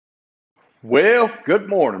Well, good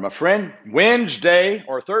morning, my friend. Wednesday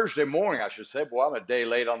or Thursday morning, I should say. Boy, I'm a day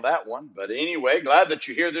late on that one. But anyway, glad that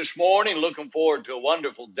you're here this morning. Looking forward to a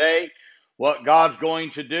wonderful day. What God's going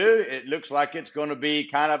to do, it looks like it's going to be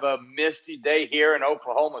kind of a misty day here in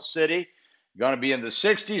Oklahoma City. Going to be in the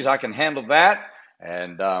 60s. I can handle that.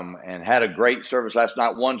 And had a great service last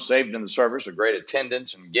night. One saved in the service, a great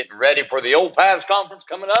attendance, and getting ready for the Old Paths Conference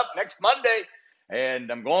coming up next Monday.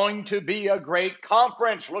 And I'm going to be a great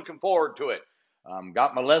conference. Looking forward to it.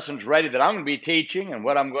 Got my lessons ready that I'm going to be teaching and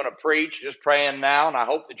what I'm going to preach. Just praying now, and I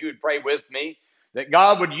hope that you would pray with me that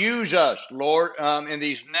God would use us, Lord, in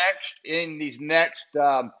these next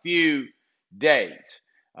few days,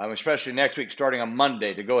 especially next week, starting on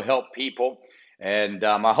Monday, to go help people. And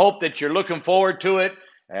I hope that you're looking forward to it.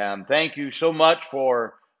 Thank you so much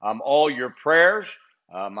for all your prayers.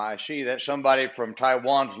 I see that somebody from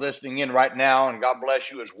Taiwan's listening in right now, and God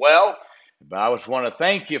bless you as well. But I just want to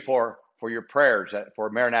thank you for your prayers for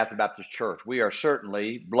Maranatha Baptist Church. We are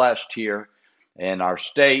certainly blessed here in our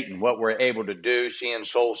state and what we're able to do, seeing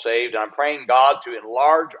souls saved. And I'm praying God to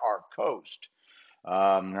enlarge our coast.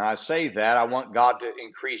 And I say that I want God to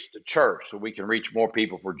increase the church so we can reach more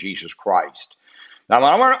people for Jesus Christ. Now,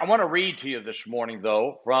 I want to read to you this morning,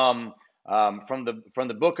 though, from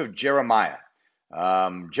the book of Jeremiah.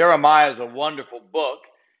 Jeremiah is a wonderful book,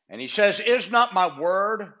 and he says, "Is not my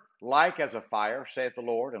word like as a fire, saith the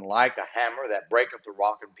Lord, and like a hammer that breaketh the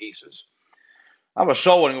rock in pieces?" I was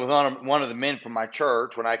sowing with one of the men from my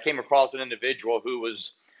church when I came across an individual who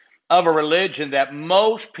was of a religion that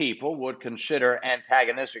most people would consider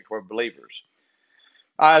antagonistic toward believers.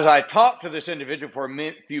 As I talked to this individual for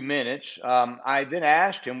a few minutes, I then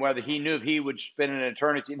asked him whether he knew if he would spend an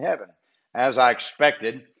eternity in heaven. As I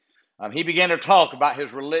expected, he began to talk about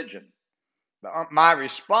his religion. My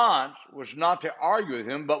response was not to argue with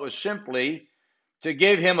him, but was simply to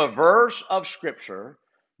give him a verse of Scripture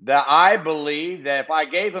that I believe that if I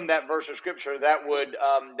gave him that verse of Scripture, that would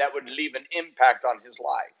leave an impact on his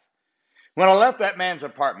life. When I left that man's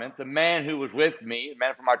apartment, the man who was with me, the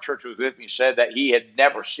man from our church who was with me, said that he had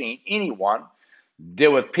never seen anyone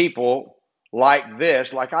deal with people like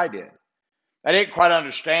this, like I did. I didn't quite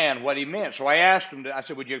understand what he meant. So I asked him, I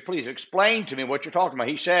said, "Would you please explain to me what you're talking about?"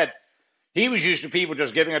 He said he was used to people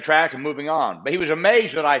just giving a tract and moving on. But he was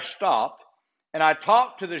amazed that I stopped and I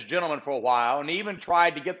talked to this gentleman for a while and even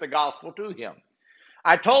tried to get the gospel to him.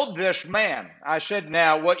 I told this man, I said,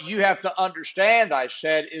 "Now, what you have to understand," I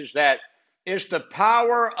said, "is that it's the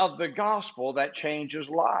power of the gospel that changes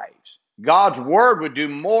lives. God's word would do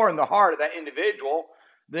more in the heart of that individual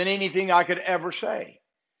than anything I could ever say."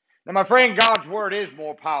 Now, my friend, God's word is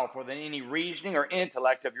more powerful than any reasoning or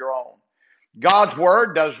intellect of your own. God's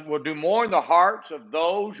word will do more in the hearts of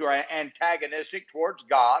those who are antagonistic towards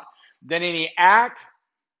God than any act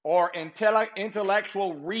or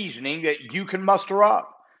intellectual reasoning that you can muster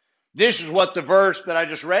up. This is what the verse that I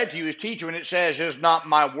just read to you is teaching when it says, "Is not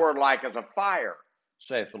my word like as a fire,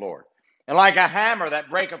 saith the Lord, and like a hammer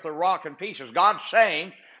that breaketh the rock in pieces?" God's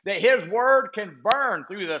saying that his word can burn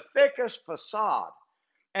through the thickest facade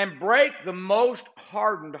and break the most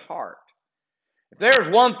hardened heart. If there's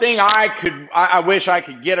one thing I wish I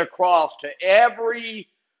could get across to every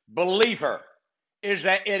believer, is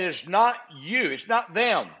that it is not you, it's not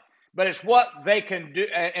them, but it's what they can do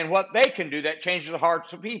and what they can do that changes the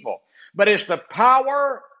hearts of people. But it's the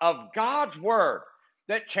power of God's word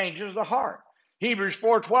that changes the heart. Hebrews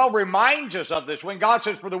 4:12 reminds us of this when God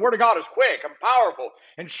says, "For the word of God is quick and powerful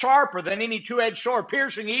and sharper than any two-edged sword,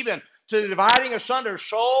 piercing even to the dividing asunder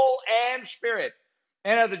soul and spirit,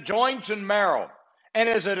 and of the joints and marrow, and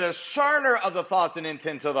is a discerner of the thoughts and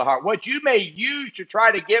intents of the heart." What you may use to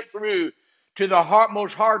try to get through to the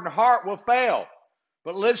most hardened heart will fail.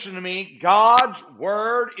 But listen to me, God's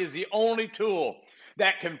word is the only tool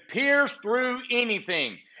that can pierce through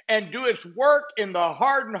anything and do its work in the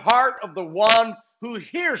hardened heart of the one who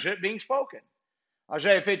hears it being spoken.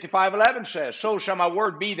 Isaiah 55:11 says, "So shall my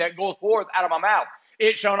word be that goeth forth out of my mouth.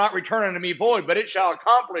 It shall not return unto me void, but it shall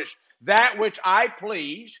accomplish that which I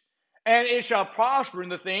please, and it shall prosper in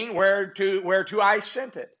the thing whereto I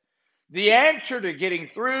sent it." The answer to getting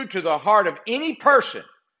through to the heart of any person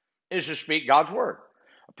is to speak God's word.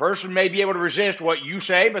 A person may be able to resist what you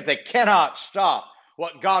say, but they cannot stop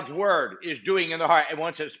what God's word is doing in the heart and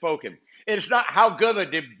once it's spoken. It's not how good a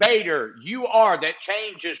debater you are that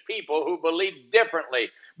changes people who believe differently,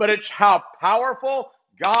 but it's how powerful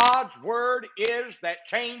God's word is that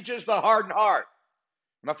changes the hardened heart.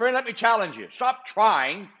 My friend, let me challenge you. Stop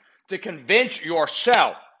trying to convince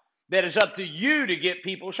yourself that it's up to you to get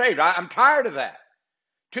people saved. I'm tired of that.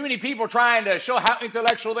 Too many people trying to show how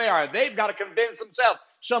intellectual they are. They've got to convince themselves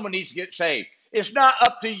someone needs to get saved. It's not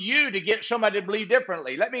up to you to get somebody to believe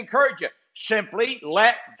differently. Let me encourage you. Simply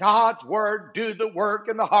let God's word do the work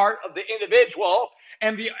in the heart of the individual,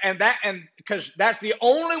 and because that's the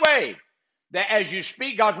only way that as you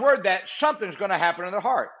speak God's word, that something's going to happen in their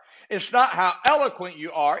heart. It's not how eloquent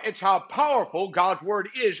you are, it's how powerful God's word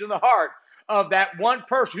is in the heart of that one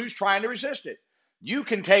person who's trying to resist it. You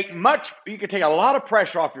can take a lot of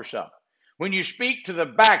pressure off yourself when you speak to the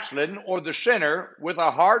backslidden or the sinner with a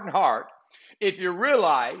hardened heart, if you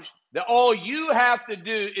realize that all you have to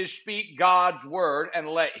do is speak God's word and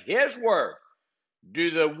let his word do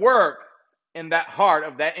the work in that heart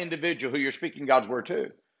of that individual who you're speaking God's word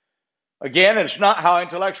to. Again, it's not how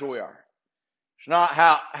intellectual we are. It's not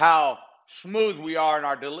how smooth we are in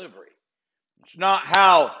our delivery. It's not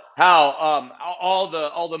how all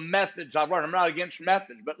the methods I've learned. I'm not against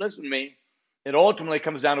methods, but listen to me. It ultimately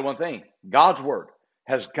comes down to one thing. God's word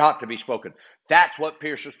has got to be spoken. That's what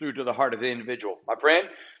pierces through to the heart of the individual. My friend,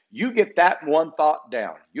 you get that one thought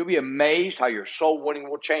down. You'll be amazed how your soul winning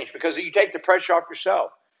will change because you take the pressure off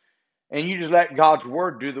yourself and you just let God's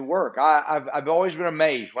word do the work. I've always been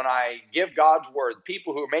amazed when I give God's word.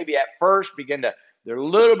 People who maybe at first they're a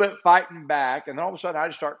little bit fighting back, and then all of a sudden I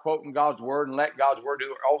just start quoting God's word and let God's word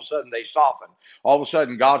do it. All of a sudden they soften. All of a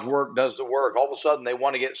sudden God's word does the work. All of a sudden they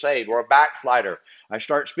want to get saved. Or a backslider, I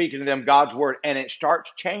start speaking to them God's word, and it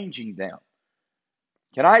starts changing them.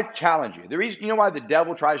 Can I challenge you? The reason, you know why the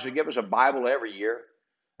devil tries to give us a Bible every year,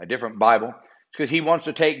 a different Bible? It's because he wants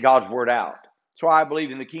to take God's word out. That's why I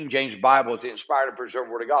believe in the King James Bible is the inspired and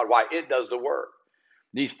preserved word of God. Why? It does the work.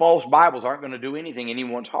 These false Bibles aren't going to do anything in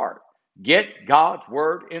anyone's heart. Get God's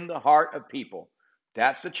word in the heart of people.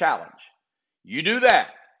 That's the challenge. You do that,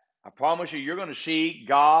 I promise you're going to see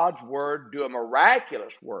God's word do a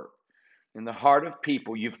miraculous work in the heart of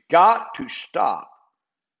people. You've got to stop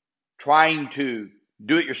trying to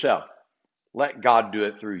do it yourself. Let God do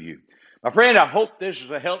it through you. My friend, I hope this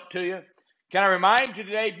is a help to you. Can I remind you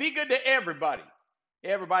today, be good to everybody.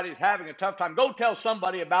 Everybody's having a tough time. Go tell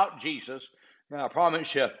somebody about Jesus. And I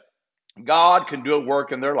promise you, God can do a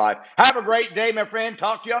work in their life. Have a great day, my friend.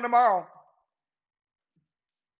 Talk to you on tomorrow.